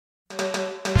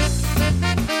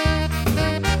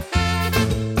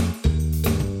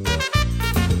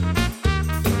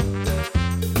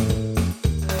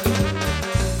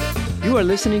You are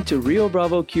listening to Rio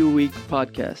Bravo Q Week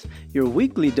podcast, your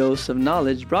weekly dose of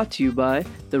knowledge brought to you by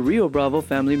the Rio Bravo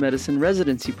Family Medicine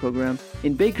Residency Program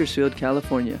in Bakersfield,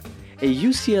 California, a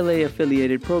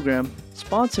UCLA-affiliated program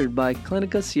sponsored by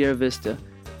Clinica Sierra Vista.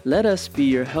 Let us be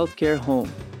your healthcare home.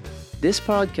 This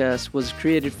podcast was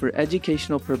created for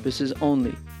educational purposes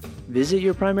only. Visit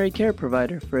your primary care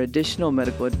provider for additional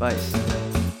medical advice.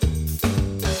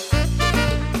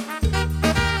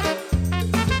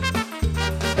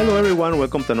 Hello everyone,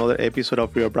 welcome to another episode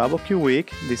of Rio Bravo Q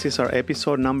Week. This is our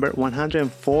episode number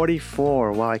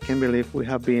 144. Wow, I can't believe we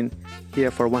have been here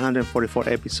for 144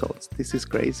 episodes. This is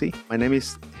crazy. My name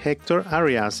is Hector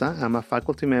Arriaza. I'm a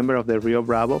faculty member of the Rio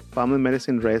Bravo Family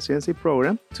Medicine Residency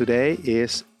Program. Today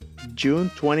is June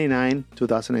 29,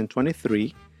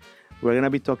 2023. We're going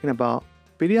to be talking about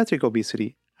pediatric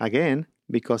obesity again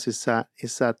because it's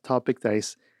a topic that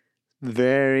is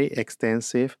very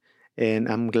extensive. And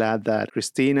I'm glad that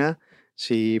Christina,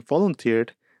 she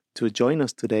volunteered to join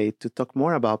us today to talk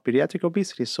more about pediatric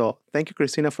obesity. So thank you,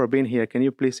 Christina, for being here. Can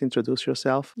you please introduce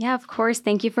yourself? Yeah, of course.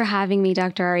 Thank you for having me,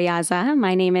 Dr. Arriaza.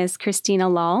 My name is Christina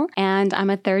Lull, and I'm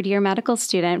a third-year medical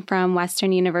student from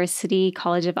Western University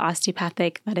College of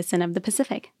Osteopathic Medicine of the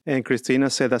Pacific. And Christina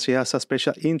said that she has a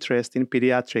special interest in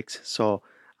pediatrics. So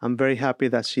I'm very happy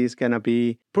that she's going to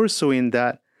be pursuing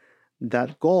that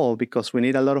goal because we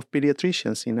need a lot of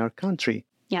pediatricians in our country.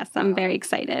 Yes, I'm very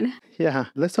excited. Yeah,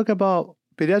 let's talk about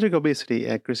pediatric obesity.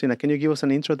 Christina, can you give us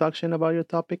an introduction about your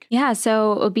topic? Yeah,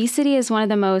 so obesity is one of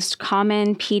the most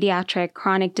common pediatric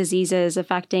chronic diseases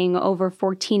affecting over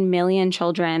 14 million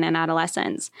children and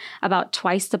adolescents, about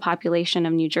twice the population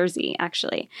of New Jersey,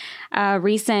 actually. A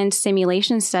recent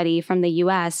simulation study from the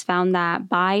U.S. found that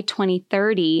by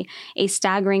 2030, a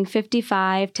staggering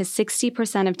 55 to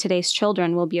 60% of today's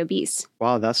children will be obese.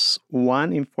 Wow, that's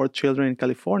 1 in 4 children in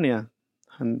California.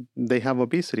 And they have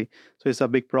obesity. So it's a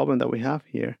big problem that we have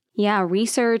here. Yeah,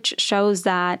 research shows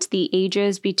that the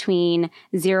ages between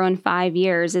 0 and 5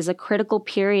 years is a critical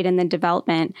period in the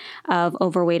development of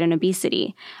overweight and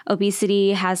obesity.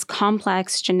 Obesity has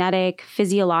complex genetic,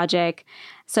 physiologic,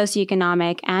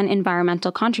 socioeconomic, and environmental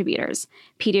contributors.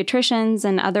 Pediatricians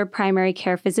and other primary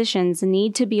care physicians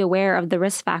need to be aware of the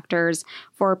risk factors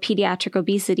for pediatric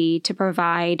obesity to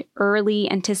provide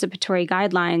early anticipatory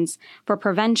guidelines for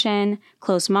prevention,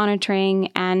 close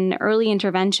monitoring, and early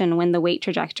intervention when the weight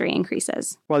trajectory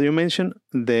increases. Well, you mentioned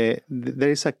there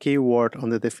is a key word on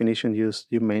the definition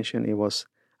you mentioned. It was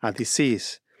a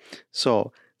disease.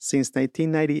 So since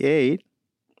 1998,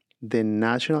 the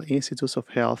National Institutes of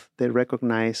Health, they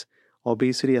recognize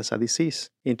obesity as a disease.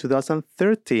 In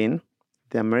 2013,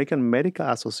 the American Medical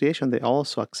Association, they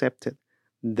also accepted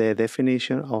the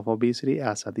definition of obesity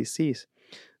as a disease.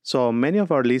 So many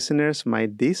of our listeners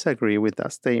might disagree with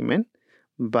that statement,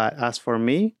 but as for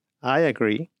me, I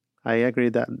agree. I agree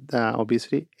that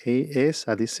obesity is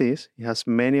a disease. It has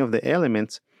many of the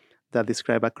elements that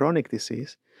describe a chronic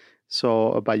disease.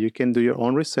 So, but you can do your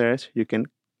own research. You can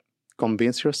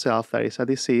convince yourself that it's a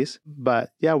disease.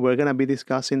 But yeah, we're going to be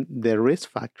discussing the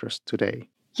risk factors today.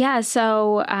 Yeah,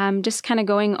 so just kind of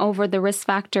going over the risk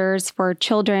factors for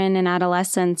children and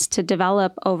adolescents to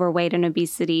develop overweight and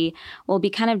obesity. We'll be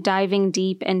kind of diving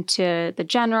deep into the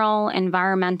general,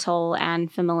 environmental, and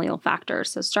familial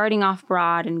factors. So starting off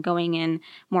broad and going in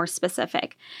more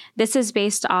specific. This is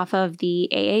based off of the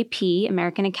AAP,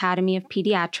 American Academy of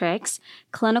Pediatrics,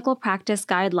 clinical practice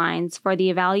guidelines for the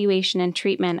evaluation and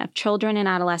treatment of children and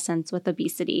adolescents with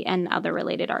obesity and other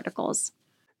related articles.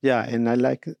 Yeah, and I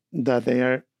like that they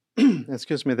are,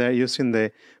 they're using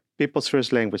the people's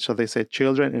first language. So they say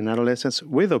children and adolescents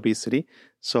with obesity.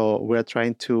 So we're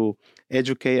trying to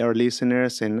educate our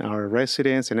listeners and our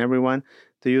residents and everyone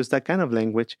to use that kind of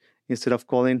language instead of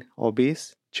calling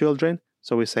obese children.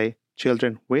 So we say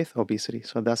children with obesity.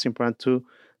 So that's important to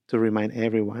remind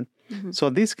everyone. Mm-hmm. So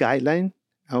this guideline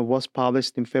was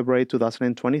published in February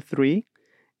 2023,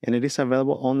 and it is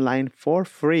available online for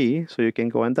free. So you can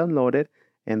go and download it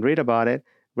and read about it.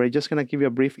 We're just going to give you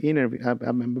a brief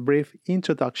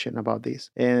introduction about this.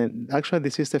 And actually,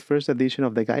 this is the first edition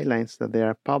of the guidelines that they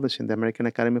are published in the American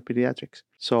Academy of Pediatrics.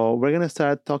 So we're going to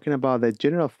start talking about the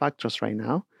general factors right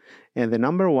now. And the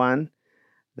number one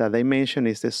that they mention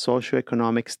is the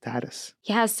socioeconomic status.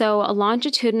 Yeah, so a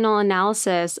longitudinal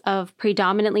analysis of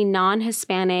predominantly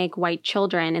non-Hispanic white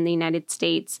children in the United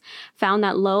States found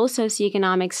that low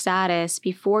socioeconomic status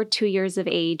before 2 years of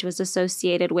age was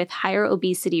associated with higher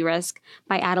obesity risk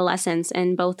by adolescents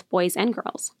in both boys and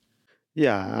girls.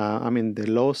 Yeah, the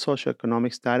low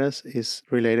socioeconomic status is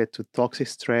related to toxic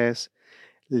stress,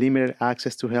 limited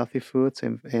access to healthy foods,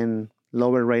 and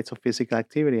lower rates of physical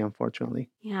activity, unfortunately.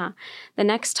 Yeah. The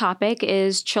next topic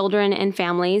is children and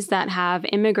families that have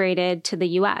immigrated to the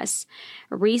U.S.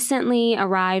 Recently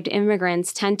arrived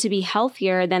immigrants tend to be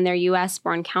healthier than their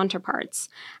U.S.-born counterparts.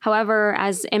 However,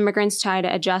 as immigrants try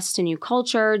to adjust to new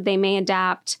culture, they may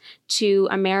adapt to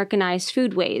Americanized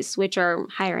food ways, which are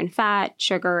higher in fat,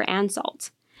 sugar, and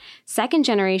salt.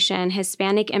 Second-generation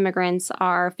Hispanic immigrants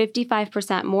are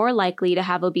 55% more likely to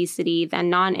have obesity than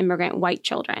non-immigrant white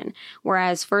children,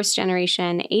 whereas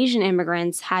first-generation Asian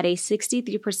immigrants had a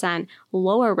 63%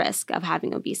 lower risk of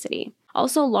having obesity.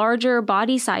 Also, larger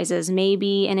body sizes may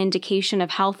be an indication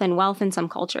of health and wealth in some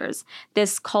cultures.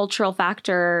 This cultural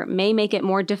factor may make it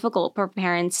more difficult for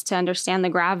parents to understand the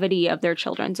gravity of their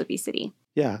children's obesity.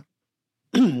 Yeah.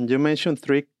 You mentioned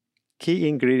 3 key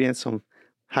ingredients of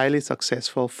highly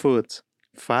successful foods: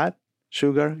 fat,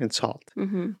 sugar, and salt.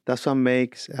 Mm-hmm. That's what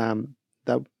makes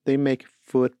that they make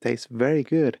food taste very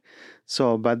good.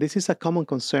 So, but this is a common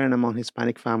concern among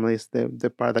Hispanic families. The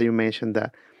part that you mentioned,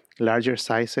 that larger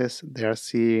sizes they are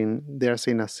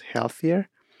seen as healthier.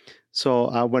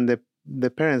 So when the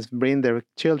parents bring their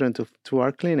children to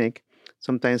our clinic,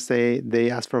 sometimes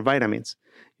they ask for vitamins.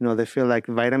 They feel like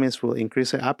vitamins will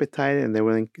increase their appetite and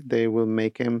they will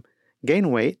make them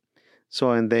gain weight.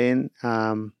 So, and then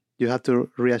you have to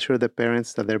reassure the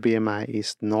parents that their BMI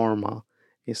is normal.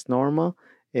 It's normal,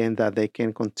 and that they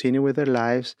can continue with their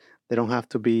lives. They don't have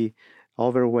to be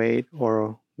overweight,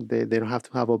 or they don't have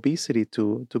to have obesity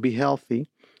to be healthy.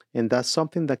 And that's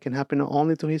something that can happen not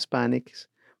only to Hispanics,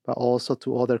 but also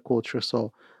to other cultures.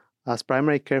 So as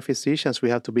primary care physicians, we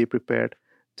have to be prepared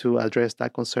to address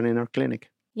that concern in our clinic.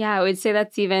 Yeah, I would say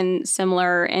that's even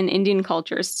similar in Indian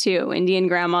cultures too. Indian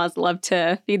grandmas love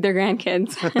to feed their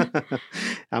grandkids.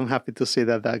 I'm happy to see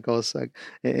that goes.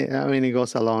 It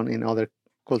goes along in other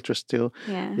cultures too.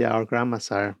 Yeah, our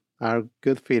grandmas are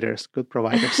good feeders, good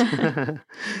providers.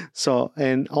 So,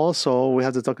 and also we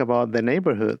have to talk about the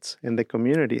neighborhoods and the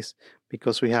communities,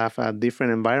 because we have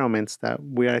different environments that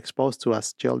we are exposed to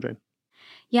as children.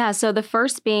 Yeah, so the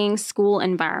first being school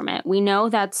environment. We know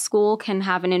that school can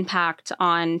have an impact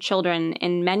on children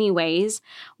in many ways,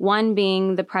 one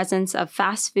being the presence of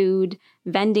fast food,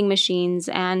 vending machines,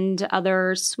 and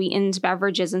other sweetened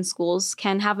beverages in schools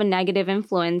can have a negative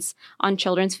influence on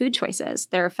children's food choices.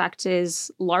 Their effect is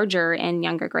larger in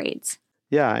younger grades.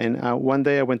 Yeah, and one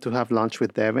day I went to have lunch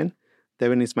with Devin.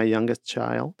 Devin is my youngest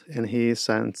child, and he is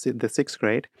in the 6th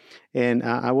grade. And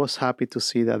I was happy to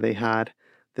see that they had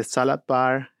the salad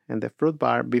bar and the fruit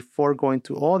bar before going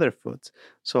to other foods.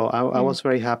 So I was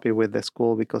very happy with the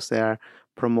school, because they are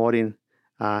promoting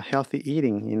healthy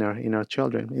eating in our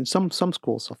children, in some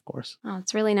schools, of course. Oh,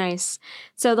 it's really nice.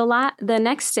 So the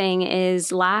next thing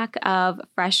is lack of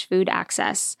fresh food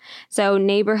access. So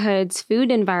neighborhoods'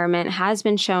 food environment has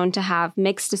been shown to have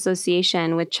mixed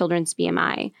association with children's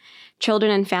BMI.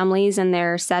 Children and families in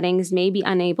their settings may be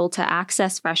unable to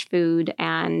access fresh food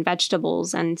and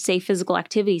vegetables and safe physical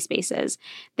activity spaces.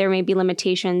 There may be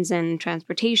limitations in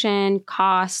transportation,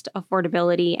 cost,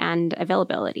 affordability, and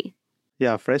availability.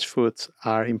 Yeah, fresh foods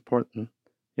are important.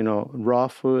 Raw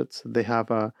foods, they have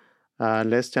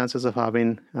less chances of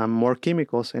having more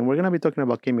chemicals. And we're going to be talking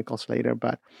about chemicals later.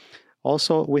 But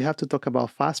also, we have to talk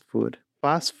about fast food.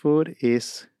 Fast food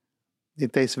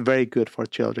it tastes very good for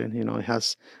children.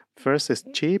 It's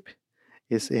cheap,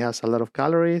 it has a lot of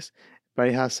calories, but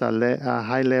it has a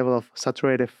high level of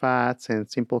saturated fats and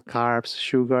simple carbs,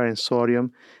 sugar, and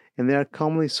sodium. And they are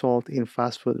commonly sold in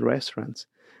fast food restaurants.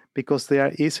 Because they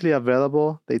are easily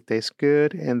available, they taste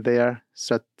good, and they are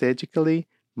strategically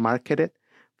marketed,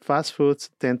 fast foods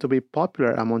tend to be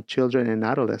popular among children and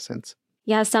adolescents.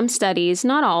 Yeah, some studies,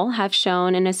 not all, have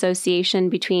shown an association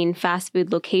between fast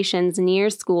food locations near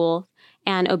school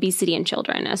and obesity in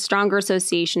children. A stronger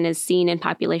association is seen in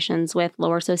populations with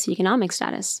lower socioeconomic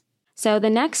status. So the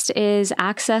next is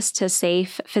access to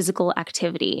safe physical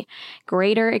activity.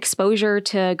 Greater exposure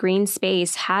to green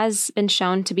space has been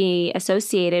shown to be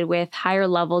associated with higher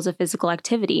levels of physical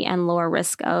activity and lower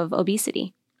risk of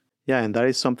obesity. Yeah, and that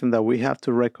is something that we have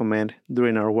to recommend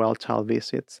during our well child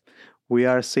visits. We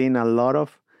are seeing a lot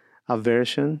of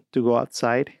aversion to go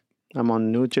outside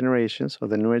among new generations, or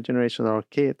the newer generation of our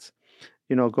kids.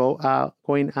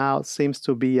 Going out seems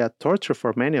to be a torture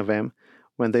for many of them,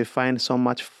 when they find so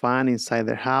much fun inside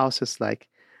their houses, like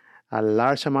a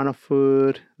large amount of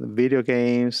food, video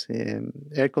games,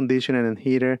 air conditioning and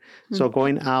heater. Mm-hmm. So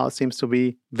going out seems to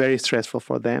be very stressful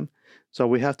for them. So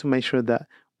we have to make sure that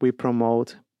we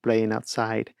promote playing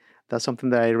outside. That's something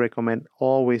that I recommend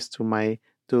always to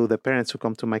the parents who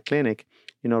come to my clinic.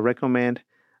 Recommend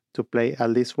to play at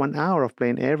least 1 hour of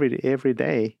playing every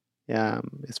day.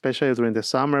 especially during the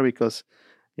summer, because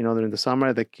during the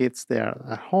summer the kids, they are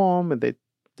at home and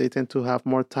they tend to have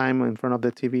more time in front of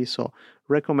the TV. So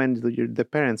recommend the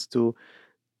parents to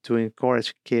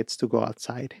encourage kids to go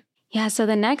outside. Yeah, so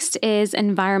the next is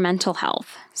environmental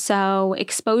health. So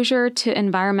exposure to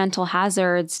environmental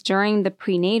hazards during the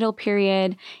prenatal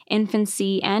period,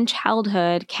 infancy, and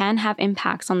childhood can have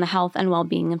impacts on the health and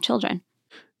well-being of children.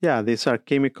 Yeah, these are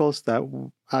chemicals that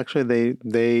actually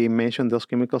they mention those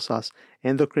chemicals as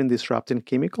endocrine disrupting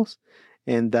chemicals,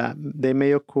 and they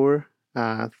may occur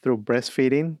through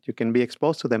breastfeeding. You can be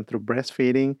exposed to them through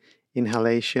breastfeeding,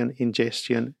 inhalation,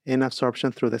 ingestion, and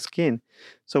absorption through the skin.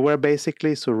 So we're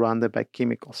basically surrounded by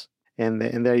chemicals, and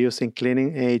they're using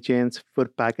cleaning agents,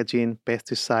 food packaging,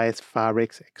 pesticides,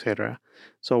 fabrics, etc.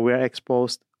 So we're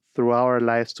exposed through our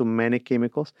lives to many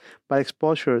chemicals, but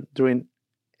exposure during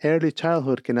early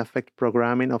childhood can affect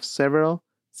programming of several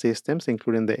systems,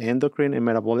 including the endocrine and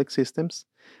metabolic systems,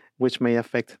 which may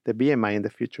affect the BMI in the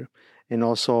future, and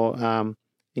also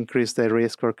increase the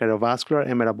risk for cardiovascular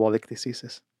and metabolic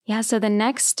diseases. Yeah, so the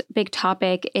next big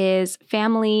topic is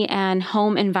family and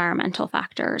home environmental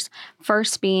factors.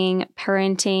 First being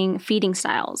parenting feeding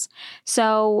styles.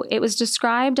 So it was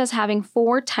described as having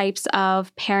 4 types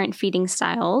of parent feeding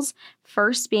styles.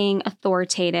 First being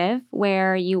authoritative,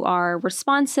 where you are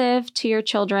responsive to your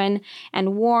children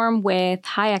and warm with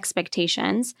high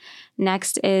expectations.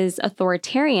 Next is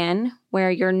authoritarian, where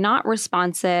you're not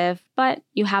responsive, but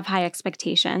you have high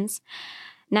expectations.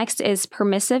 Next is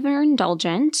permissive or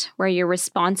indulgent, where you're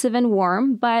responsive and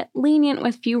warm, but lenient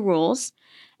with few rules.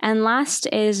 And last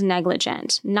is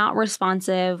negligent, not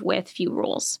responsive with few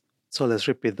rules. So let's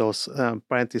repeat those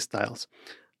parenting styles.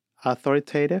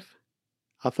 Authoritative,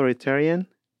 authoritarian,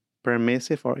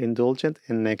 permissive or indulgent,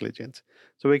 and negligent.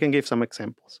 So we can give some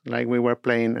examples. Like we were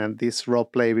playing this role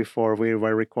play before we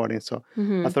were recording. So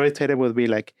authoritative would be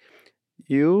like,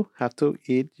 you have to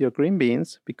eat your green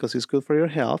beans because it's good for your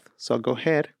health. So go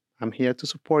ahead. I'm here to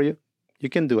support you. You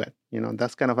can do it.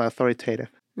 That's kind of authoritative.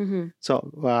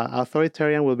 So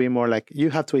authoritarian will be more like,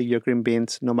 you have to eat your green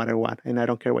beans no matter what. And I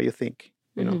don't care what you think.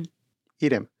 Eat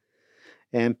them.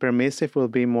 And permissive will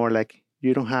be more like,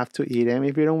 you don't have to eat them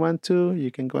if you don't want to. You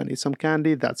can go and eat some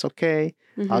candy. That's okay.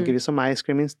 I'll give you some ice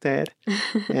cream instead.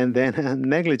 And then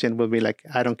negligent will be like,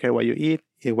 I don't care what you eat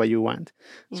what you want.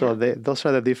 Yeah. So those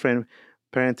are the different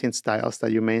parenting styles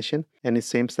that you mentioned. And it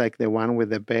seems like the one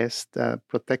with the best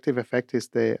protective effect is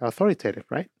the authoritative,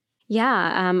 right?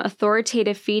 Yeah,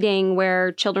 authoritative feeding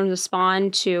where parents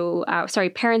respond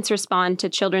to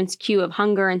children's cue of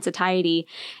hunger and satiety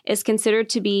is considered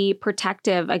to be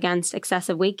protective against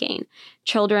excessive weight gain.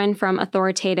 Children from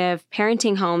authoritative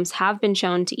parenting homes have been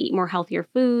shown to eat more healthier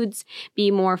foods,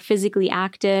 be more physically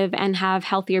active, and have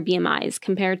healthier BMIs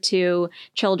compared to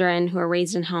children who are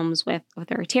raised in homes with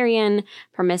authoritarian,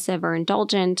 permissive or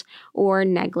indulgent, or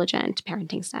negligent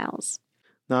parenting styles.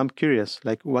 Now I'm curious,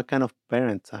 like what kind of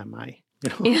parent am I?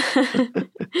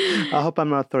 I hope I'm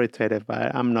not authoritative,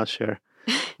 but I'm not sure.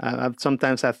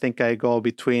 Sometimes I think I go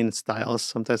between styles.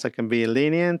 Sometimes I can be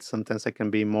lenient. Sometimes I can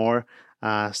be more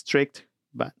strict.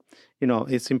 But,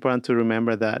 it's important to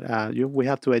remember that we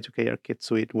have to educate our kids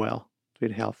to eat well, to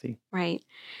eat healthy. Right.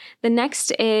 The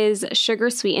next is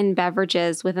sugar-sweetened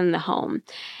beverages within the home.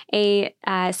 A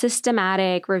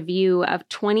systematic review of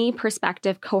 20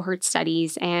 prospective cohort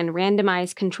studies and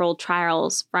randomized controlled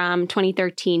trials from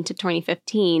 2013 to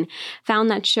 2015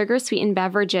 found that sugar-sweetened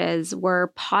beverages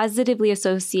were positively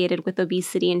associated with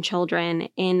obesity in children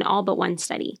in all but one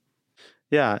study.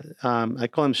 Yeah, I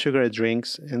call them sugar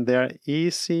drinks, and they're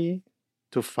easy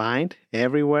to find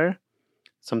everywhere.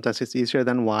 Sometimes it's easier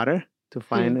than water to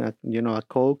find, a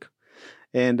Coke,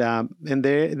 and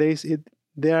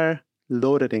they are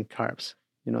loaded in carbs.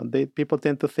 People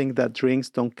tend to think that drinks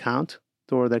don't count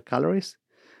toward their calories,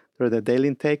 toward their daily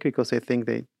intake, because they think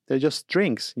they're just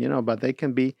drinks, but they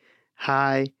can be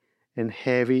high and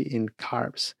heavy in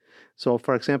carbs. So,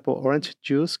 for example, orange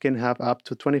juice can have up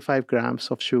to 25 grams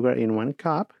of sugar in 1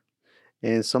 cup,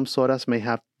 and some sodas may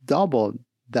have double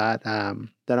that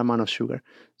amount of sugar.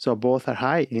 So both are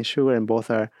high in sugar, and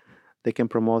they can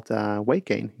promote weight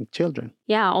gain in children.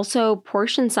 Yeah, also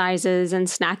portion sizes and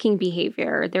snacking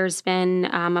behavior. There's been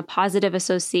a positive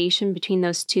association between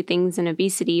those two things in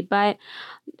obesity, but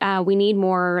we need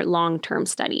more long-term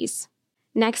studies.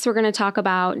 Next, we're going to talk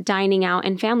about dining out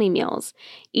and family meals.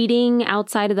 Eating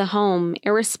outside of the home,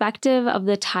 irrespective of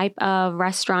the type of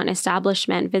restaurant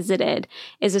establishment visited,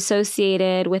 is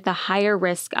associated with a higher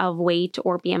risk of weight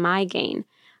or BMI gain.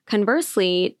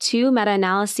 Conversely, 2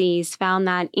 meta-analyses found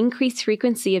that increased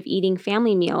frequency of eating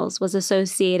family meals was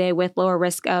associated with lower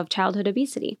risk of childhood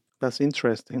obesity. That's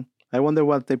interesting. I wonder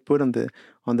what they put on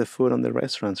the food on the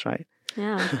restaurants, right?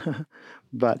 Yeah.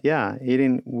 But yeah,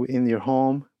 eating in your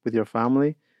home with your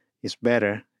family is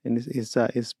better, and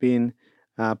it's been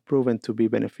proven to be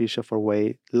beneficial for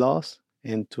weight loss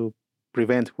and to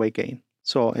prevent weight gain.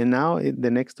 So, and now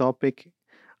the next topic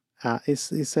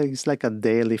it's like a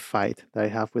daily fight that I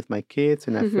have with my kids,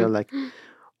 and I feel like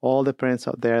all the parents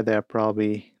out there,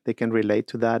 they can relate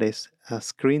to that, is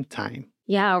screen time.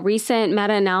 Yeah, recent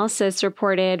meta-analysis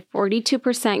reported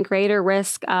 42% greater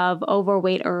risk of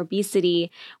overweight or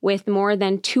obesity with more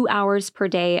than 2 hours per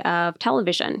day of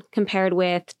television compared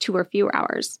with 2 or fewer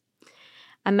hours.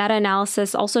 A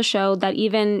meta-analysis also showed that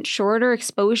even shorter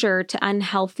exposure to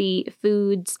unhealthy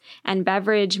foods and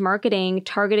beverage marketing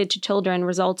targeted to children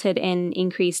resulted in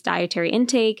increased dietary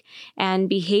intake and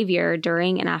behavior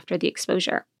during and after the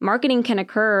exposure. Marketing can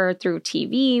occur through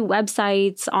TV,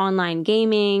 websites, online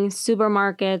gaming,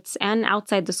 supermarkets, and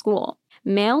outside the school.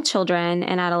 Male children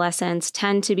and adolescents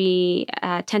tend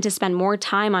to spend more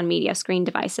time on media screen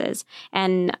devices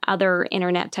and other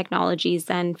internet technologies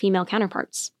than female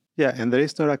counterparts. Yeah, and there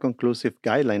is not a conclusive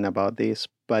guideline about this,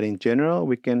 but in general,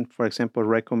 we can, for example,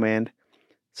 recommend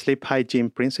sleep hygiene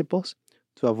principles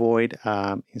to avoid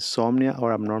insomnia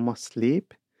or abnormal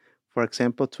sleep. For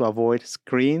example, to avoid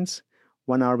screens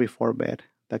 1 hour before bed.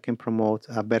 That can promote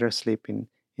better sleep in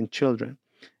children.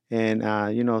 And,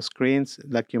 screens,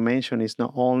 like you mentioned, is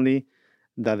not only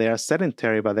that they are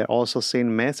sedentary, but they're also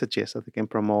seeing messages that they can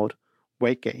promote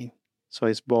weight gain. So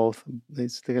it's both,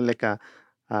 it's like a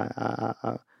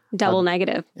Double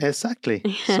negative. Exactly.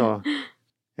 So,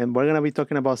 and we're going to be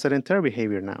talking about sedentary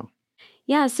behavior now.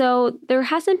 Yeah, so there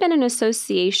hasn't been an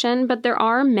association, but there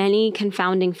are many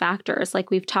confounding factors like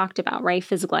we've talked about, right?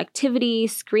 Physical activity,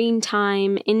 screen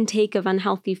time, intake of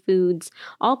unhealthy foods,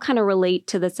 all kind of relate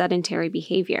to the sedentary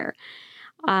behavior.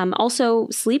 Also,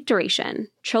 sleep duration.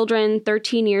 Children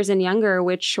 13 years and younger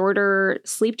with shorter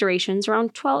sleep durations,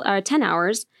 around 10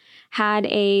 hours, had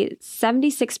a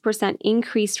 76%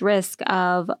 increased risk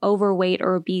of overweight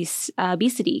or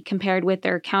obesity compared with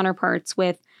their counterparts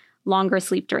with longer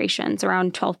sleep durations,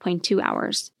 around 12.2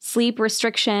 hours. Sleep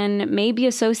restriction may be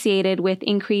associated with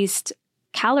increased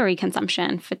calorie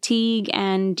consumption, fatigue,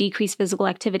 and decreased physical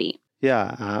activity.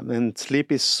 Yeah, and sleep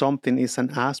is an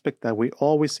aspect that we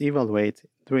always evaluate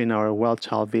during our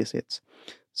well-child visits.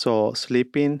 So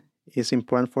sleeping is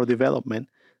important for development.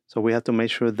 So we have to make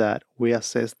sure that we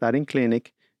assess that in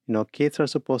clinic. Kids are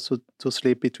supposed to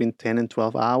sleep between 10 and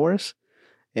 12 hours,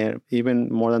 and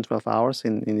even more than 12 hours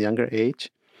in younger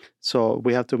age. So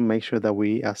we have to make sure that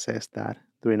we assess that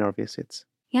during our visits.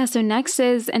 Yeah, so next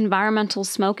is environmental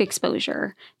smoke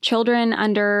exposure. Children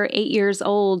under 8 years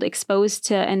old exposed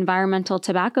to environmental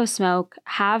tobacco smoke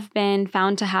have been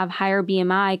found to have higher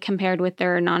BMI compared with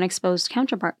their non-exposed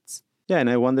counterparts. Yeah, and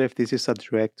I wonder if this is a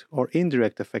direct or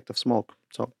indirect effect of smoke.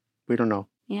 So we don't know.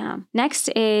 Yeah. Next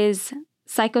is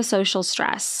psychosocial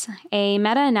stress. A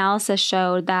meta-analysis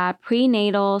showed that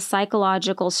prenatal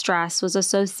psychological stress was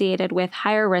associated with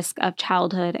higher risk of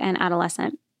childhood and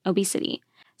adolescent obesity.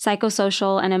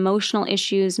 Psychosocial and emotional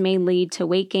issues may lead to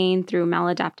weight gain through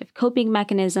maladaptive coping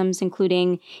mechanisms,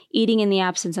 including eating in the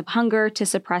absence of hunger to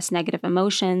suppress negative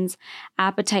emotions,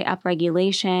 appetite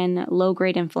upregulation,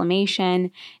 low-grade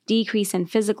inflammation, decrease in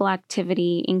physical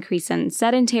activity, increase in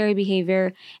sedentary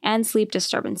behavior, and sleep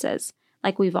disturbances,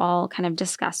 like we've all kind of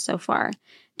discussed so far.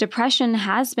 Depression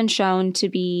has been shown to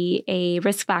be a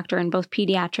risk factor in both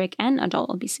pediatric and adult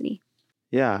obesity.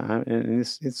 Yeah, and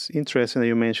it's interesting that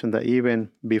you mentioned that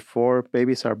even before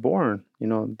babies are born,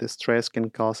 the stress can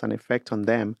cause an effect on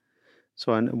them.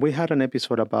 So, and we had an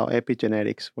episode about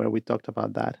epigenetics where we talked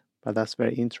about that, but that's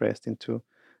very interesting too.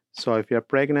 So if you're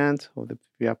pregnant or if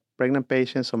you have pregnant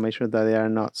patients, so make sure that they are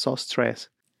not so stressed.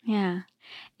 Yeah.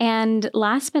 And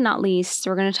last but not least,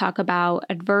 we're going to talk about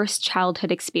adverse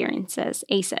childhood experiences,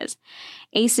 ACEs.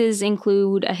 ACEs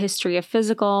include a history of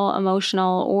physical,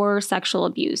 emotional, or sexual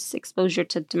abuse, exposure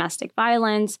to domestic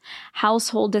violence,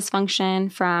 household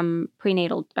dysfunction from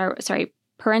parental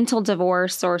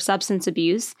divorce or substance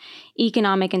abuse,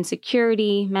 economic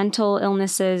insecurity, mental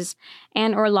illnesses,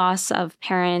 and or loss of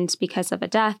parents because of a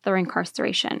death or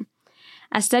incarceration.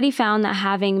 A study found that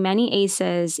having many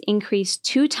ACEs increased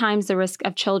 2 times the risk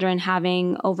of children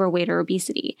having overweight or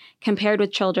obesity compared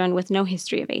with children with no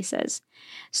history of ACEs.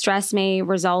 Stress may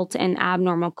result in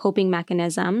abnormal coping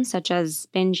mechanisms such as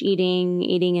binge eating,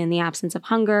 eating in the absence of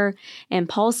hunger,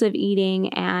 impulsive eating,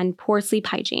 and poor sleep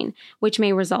hygiene, which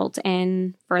may result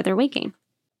in further weight gain.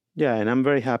 Yeah, and I'm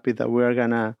very happy that we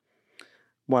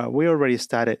already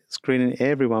started screening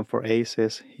everyone for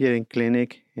ACEs here in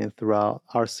clinic and throughout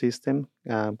our system.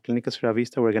 Clínica Sierra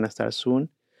Vista, we're going to start soon.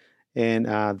 And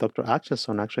Dr.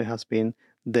 Atchison actually has been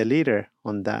the leader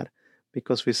on that,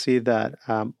 because we see that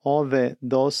all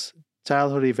those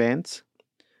childhood events,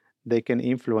 they can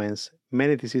influence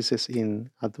many diseases in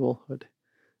adulthood.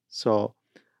 So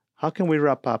how can we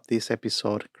wrap up this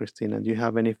episode, Christina? Do you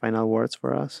have any final words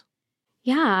for us?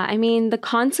 Yeah, I mean, the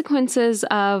consequences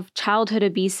of childhood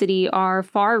obesity are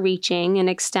far-reaching and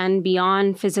extend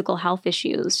beyond physical health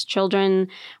issues. Children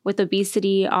with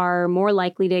obesity are more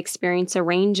likely to experience a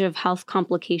range of health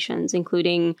complications,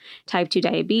 including type 2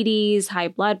 diabetes, high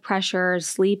blood pressure,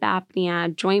 sleep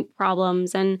apnea, joint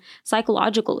problems, and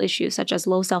psychological issues such as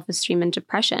low self-esteem and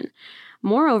depression.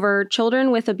 Moreover,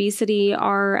 children with obesity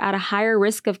are at a higher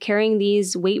risk of carrying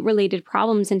these weight-related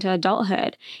problems into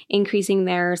adulthood, increasing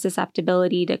their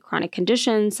susceptibility to chronic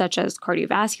conditions such as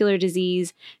cardiovascular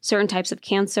disease, certain types of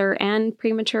cancer, and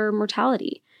premature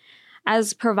mortality.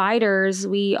 As providers,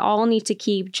 we all need to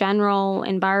keep general,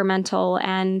 environmental,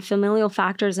 and familial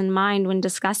factors in mind when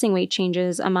discussing weight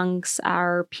changes amongst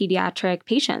our pediatric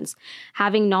patients.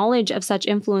 Having knowledge of such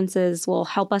influences will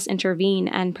help us intervene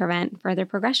and prevent further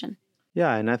progression.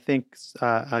 Yeah, and I think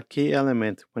a key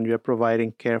element when you're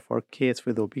providing care for kids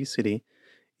with obesity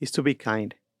is to be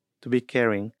kind, to be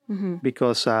caring,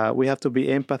 because we have to be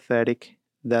empathetic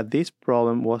that this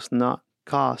problem was not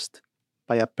caused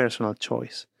by a personal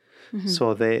choice.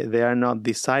 So they are not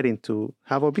deciding to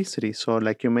have obesity. So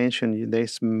like you mentioned,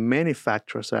 there's many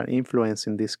factors that are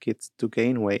influencing these kids to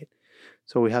gain weight.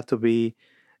 So we have to be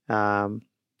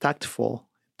tactful,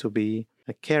 to be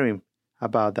caring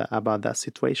about that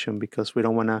situation, because we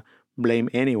don't want to blame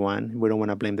anyone. We don't want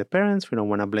to blame the parents. We don't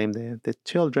want to blame the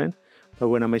children. But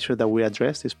we want to make sure that we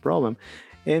address this problem.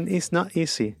 And it's not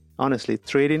easy. Honestly,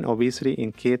 treating obesity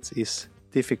in kids is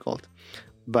difficult.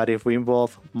 But if we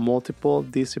involve multiple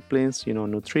disciplines,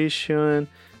 nutrition,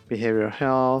 behavioral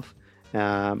health,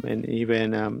 and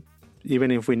even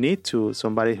if we need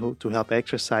somebody to help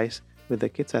exercise with the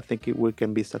kids, I think we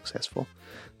can be successful.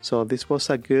 So this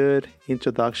was a good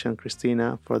introduction,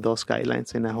 Christina, for those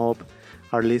guidelines. And I hope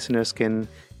our listeners can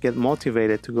get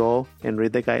motivated to go and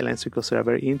read the guidelines, because they are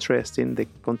very interesting. They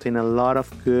contain a lot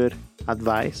of good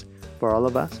advice for all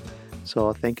of us.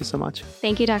 So thank you so much.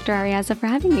 Thank you, Dr. Arriaza, for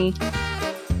having me.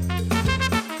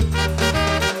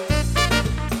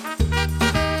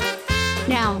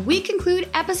 Now, we conclude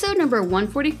episode number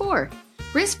 144,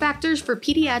 Risk Factors for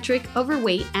Pediatric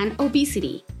Overweight and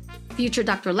Obesity. Future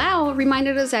Dr. Lau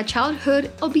reminded us that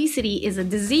childhood obesity is a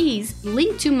disease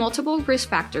linked to multiple risk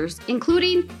factors,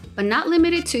 including, but not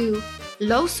limited to,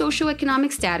 low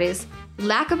socioeconomic status,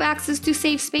 lack of access to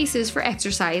safe spaces for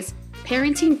exercise,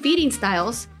 parenting feeding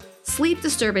styles, sleep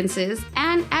disturbances,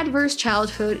 and adverse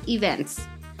childhood events.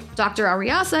 Dr.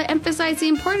 Arriaza emphasized the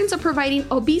importance of providing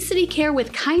obesity care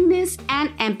with kindness and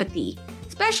empathy,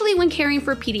 especially when caring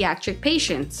for pediatric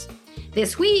patients.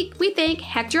 This week, we thank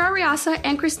Hector Arriaza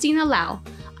and Christina Lau.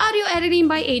 Audio editing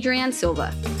by Adrian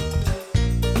Silva.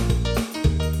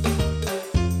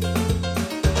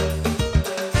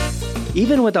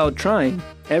 Even without trying,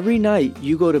 every night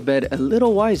you go to bed a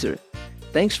little wiser.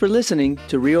 Thanks for listening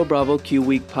to Rio Bravo Q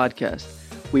Week podcast.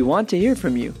 We want to hear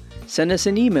from you. Send us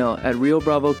an email at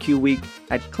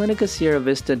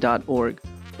riobravocweek@clinicasierravista.org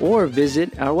or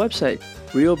visit our website,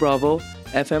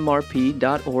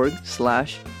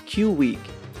 riobravofmrp.org/QWeek.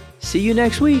 See you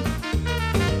next week.